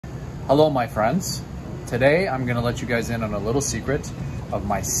Hello my friends. Today I'm going to let you guys in on a little secret of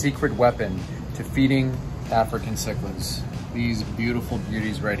my secret weapon to feeding African cichlids. These beautiful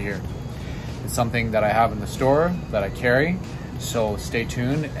beauties right here. It's something that I have in the store that I carry, so stay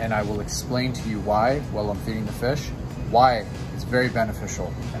tuned and I will explain to you why while I'm feeding the fish, why it's very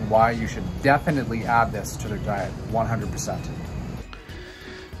beneficial and why you should definitely add this to their diet 100%.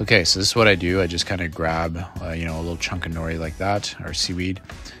 Okay, so this is what I do. I just kind of grab, a little chunk of nori like that, or seaweed,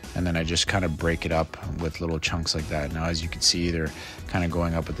 and then I just kind of break it up with little chunks like that. Now, as you can see, they're kind of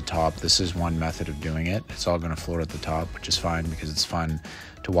going up at the top. This is one method of doing it. It's all going to float at the top, which is fine because it's fun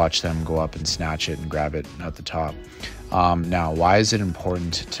to watch them go up and snatch it and grab it at the top. Now, why is it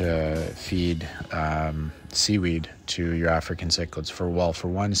important to feed seaweed to your African cichlids? For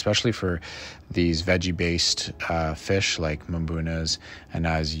one, especially for these veggie-based fish like mambunas, and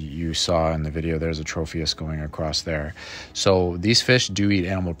as you saw in the video, there's a tropheus going across there. So these fish do eat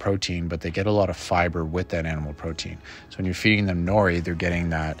animal protein, but they get a lot of fiber with that animal protein. So when you're feeding them nori, they're getting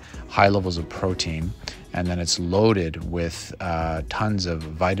that high levels of protein, and then it's loaded with tons of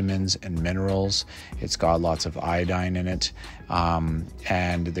vitamins and minerals. It's got lots of iodine in it.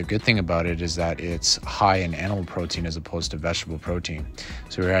 And the good thing about it is that it's high in animal protein as opposed to vegetable protein.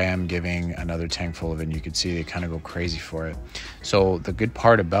 So here I am giving another tank full of it, and you can see they kind of go crazy for it. So the good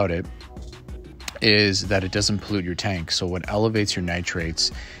part about it is that it doesn't pollute your tank. So what elevates your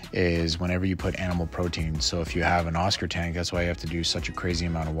nitrates is whenever you put animal protein. So if you have an Oscar tank, that's why you have to do such a crazy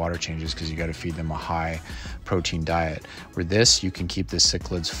amount of water changes, because you got to feed them a high protein diet. Where this, you can keep the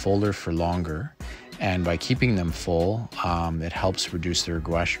cichlids fuller for longer. And by keeping them full, it helps reduce their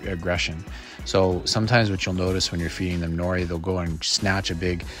aggression. So sometimes what you'll notice when you're feeding them nori, they'll go and snatch a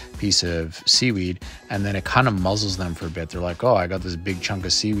big piece of seaweed, and then it kind of muzzles them for a bit. They're like, oh, I got this big chunk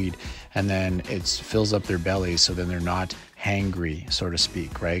of seaweed, and then it fills up their belly, so then they're not hangry, so to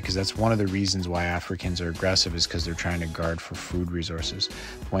speak, right? Because that's one of the reasons why Africans are aggressive, is because they're trying to guard for food resources.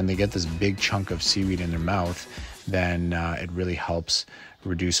 When they get this big chunk of seaweed in their mouth, then it really helps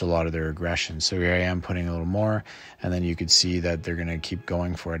reduce a lot of their aggression. So here I am putting a little more, and then you could see that they're going to keep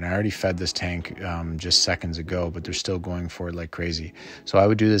going for it. And I already fed this tank just seconds ago, but they're still going for it like crazy. So I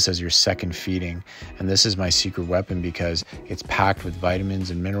would do this as your second feeding, and this is my secret weapon because it's packed with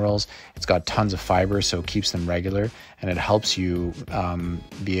vitamins and minerals. It's got tons of fiber, so it keeps them regular, and it helps you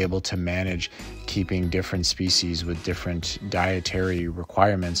be able to manage keeping different species with different dietary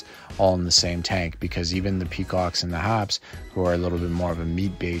requirements all in the same tank, because even the peacocks and the haps, who are a little bit more of a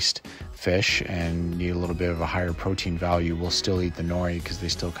meat-based fish and need a little bit of a higher protein value, will still eat the nori because they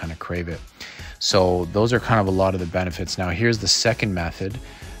still kind of crave it. So those are kind of a lot of the benefits. Now here's the second method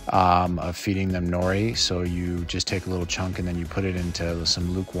of feeding them nori. So you just take a little chunk and then you put it into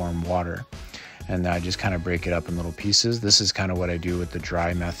some lukewarm water, and I just kind of break it up in little pieces. This is kind of what I do with the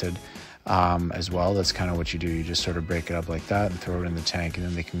dry method as well. That's kind of what you do. You just sort of break it up like that and throw it in the tank, and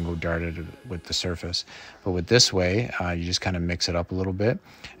then they can go dart it with the surface. But with this way, you just kind of mix it up a little bit,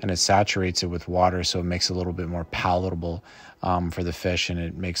 and it saturates it with water, so it makes it a little bit more palatable for the fish, and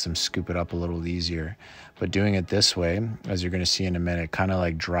it makes them scoop it up a little easier. But doing it this way, as you're going to see in a minute, kind of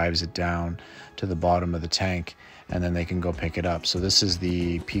like drives it down to the bottom of the tank, and then they can go pick it up. So this is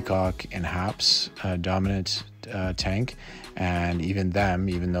the peacock and haps dominant tank, and even them,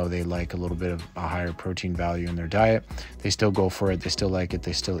 even though they like a little bit of a higher protein value in their diet, they still go for it, they still like it,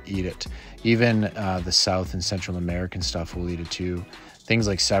 they still eat it. Even the South and Central American stuff will eat it too. Things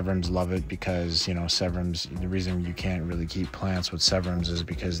like severums love it because, severums, the reason you can't really keep plants with severums is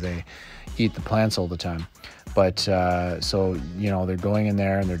because they eat the plants all the time. But so they're going in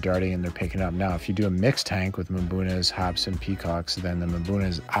there and they're darting and they're picking up. Now if you do a mixed tank with mambunas, haps, and peacocks, then the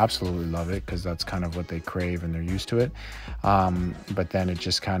mambunas absolutely love it because that's kind of what they crave and they're used to it. But then it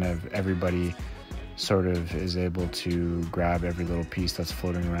just kind of, everybody sort of is able to grab every little piece that's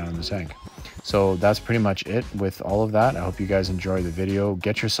floating around in the tank. So that's pretty much it with all of that. I hope you guys enjoy the video.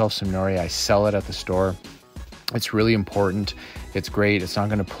 Get yourself some nori. I sell it at the store. It's really important. It's great. It's not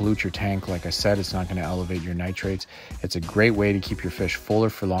going to pollute your tank. Like I said, it's not going to elevate your nitrates. It's a great way to keep your fish fuller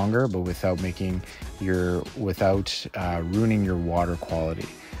for longer, but without ruining your water quality,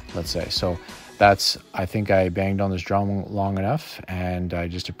 let's say. So I think I banged on this drum long enough, and I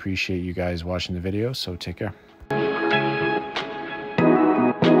just appreciate you guys watching the video. So take care.